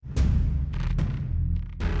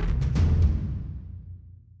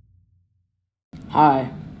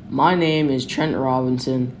Hi, my name is Trent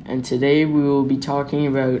Robinson, and today we will be talking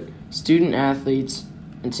about student athletes.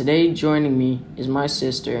 And today joining me is my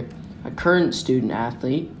sister, a current student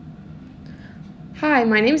athlete. Hi,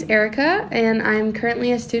 my name is Erica, and I'm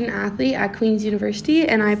currently a student athlete at Queen's University,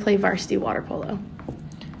 and I play varsity water polo.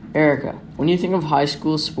 Erica, when you think of high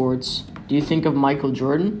school sports, do you think of Michael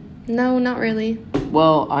Jordan? No, not really.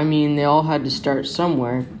 Well, they all had to start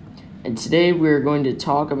somewhere. And today we are going to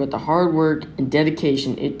talk about the hard work and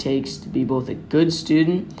dedication it takes to be both a good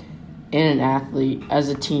student and an athlete as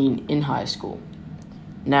a teen in high school.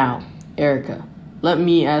 Now, Erica, let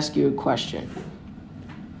me ask you a question.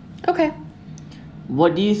 Okay.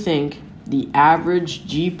 What do you think the average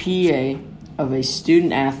GPA of a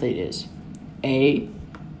student athlete is? A,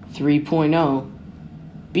 3.0,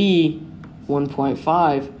 B,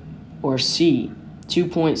 1.5, or C,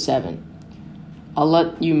 2.7? I'll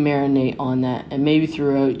let you marinate on that, and maybe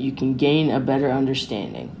throughout you can gain a better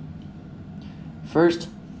understanding. First,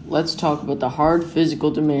 let's talk about the hard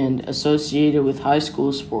physical demand associated with high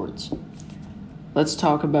school sports. Let's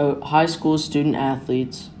talk about high school student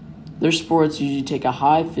athletes. Their sports usually take a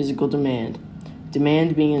high physical demand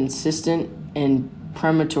being an insistent and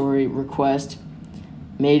peremptory request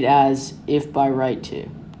made as if by right to.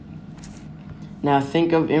 Now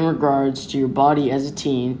think of in regards to your body as a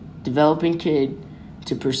teen, developing kid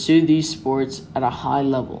to pursue these sports at a high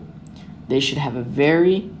level. They should have a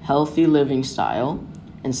very healthy living style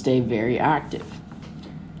and stay very active.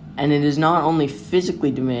 And it is not only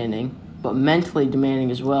physically demanding, but mentally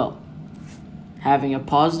demanding as well. Having a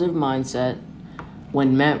positive mindset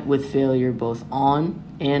when met with failure both on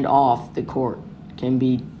and off the court can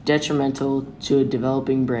be detrimental to a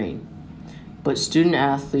developing brain. But student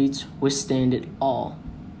athletes withstand it all.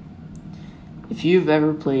 If you've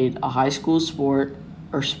ever played a high school sport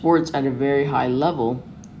or sports at a very high level,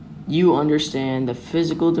 you understand the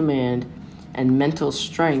physical demand and mental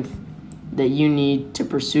strength that you need to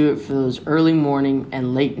pursue it for those early morning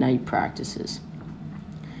and late night practices.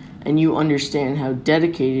 And you understand how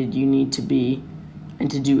dedicated you need to be and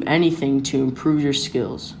to do anything to improve your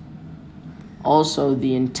skills. Also,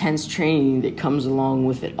 the intense training that comes along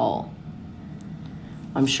with it all.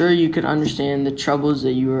 I'm sure you could understand the troubles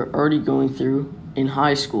that you are already going through in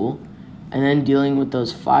high school and then dealing with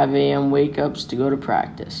those 5 a.m. wake-ups to go to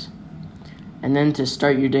practice and then to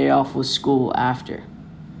start your day off with school after.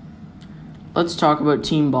 Let's talk about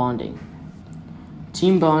team bonding.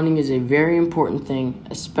 Team bonding is a very important thing,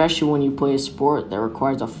 especially when you play a sport that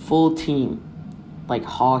requires a full team, like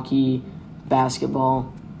hockey,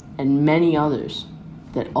 basketball, and many others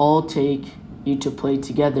that all take you to play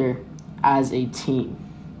together as a team.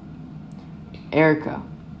 Erica,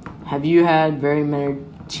 have you had very many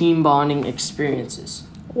team bonding experiences?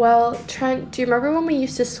 Well, Trent, do you remember when we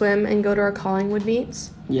used to swim and go to our Collingwood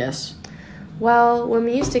meets? Yes. Well, when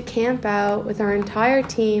we used to camp out with our entire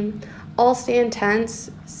team, all stay in tents,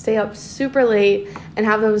 stay up super late, and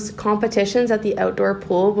have those competitions at the outdoor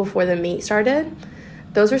pool before the meet started,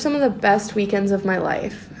 those were some of the best weekends of my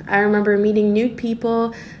life. I remember meeting new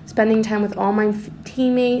people, spending time with all my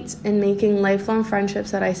teammates, and making lifelong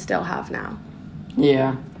friendships that I still have now.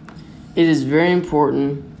 Yeah, it is very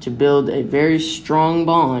important to build a very strong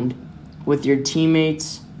bond with your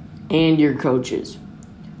teammates and your coaches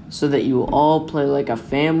so that you will all play like a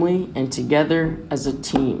family and together as a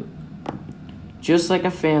team. Just like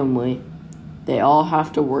a family, they all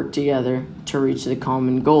have to work together to reach the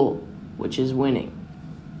common goal, which is winning.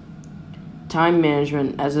 Time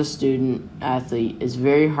management as a student athlete is a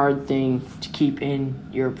very hard thing to keep in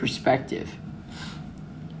your perspective.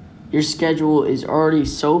 Your schedule is already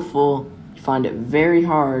so full, you find it very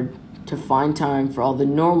hard to find time for all the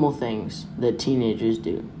normal things that teenagers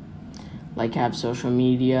do, like have social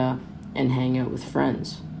media and hang out with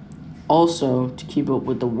friends. Also, to keep up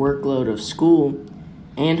with the workload of school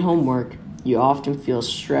and homework, you often feel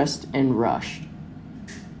stressed and rushed.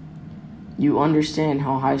 You understand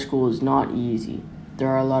how high school is not easy. There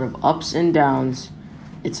are a lot of ups and downs.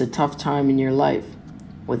 It's a tough time in your life.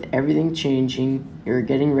 With everything changing, you're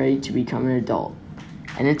getting ready to become an adult.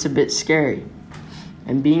 And it's a bit scary.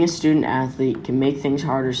 And being a student athlete can make things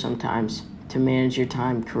harder sometimes to manage your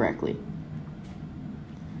time correctly.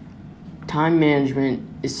 Time management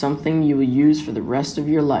is something you will use for the rest of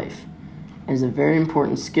your life and is a very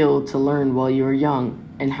important skill to learn while you are young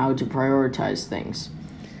and how to prioritize things.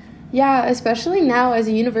 Yeah, especially now as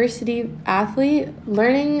a university athlete,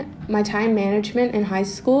 learning my time management in high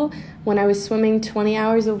school when I was swimming 20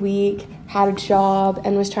 hours a week, had a job,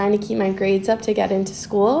 and was trying to keep my grades up to get into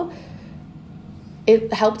school,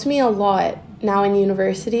 it helped me a lot now in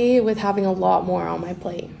university with having a lot more on my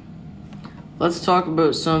plate. Let's talk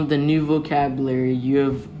about some of the new vocabulary you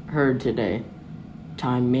have heard today.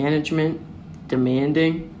 Time management,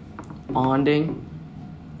 demanding, bonding,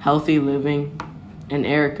 healthy living, and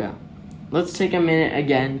Erica. Let's take a minute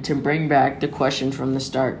again to bring back the question from the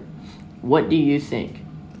start. What do you think?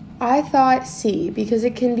 I thought C because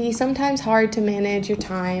it can be sometimes hard to manage your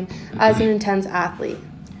time as an intense athlete.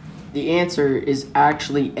 The answer is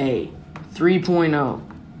actually A, 3.0.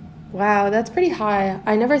 Wow, that's pretty high.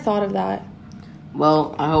 I never thought of that.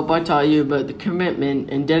 Well, I hope I taught you about the commitment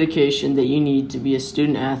and dedication that you need to be a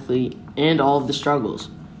student athlete and all of the struggles.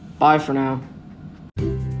 Bye for now.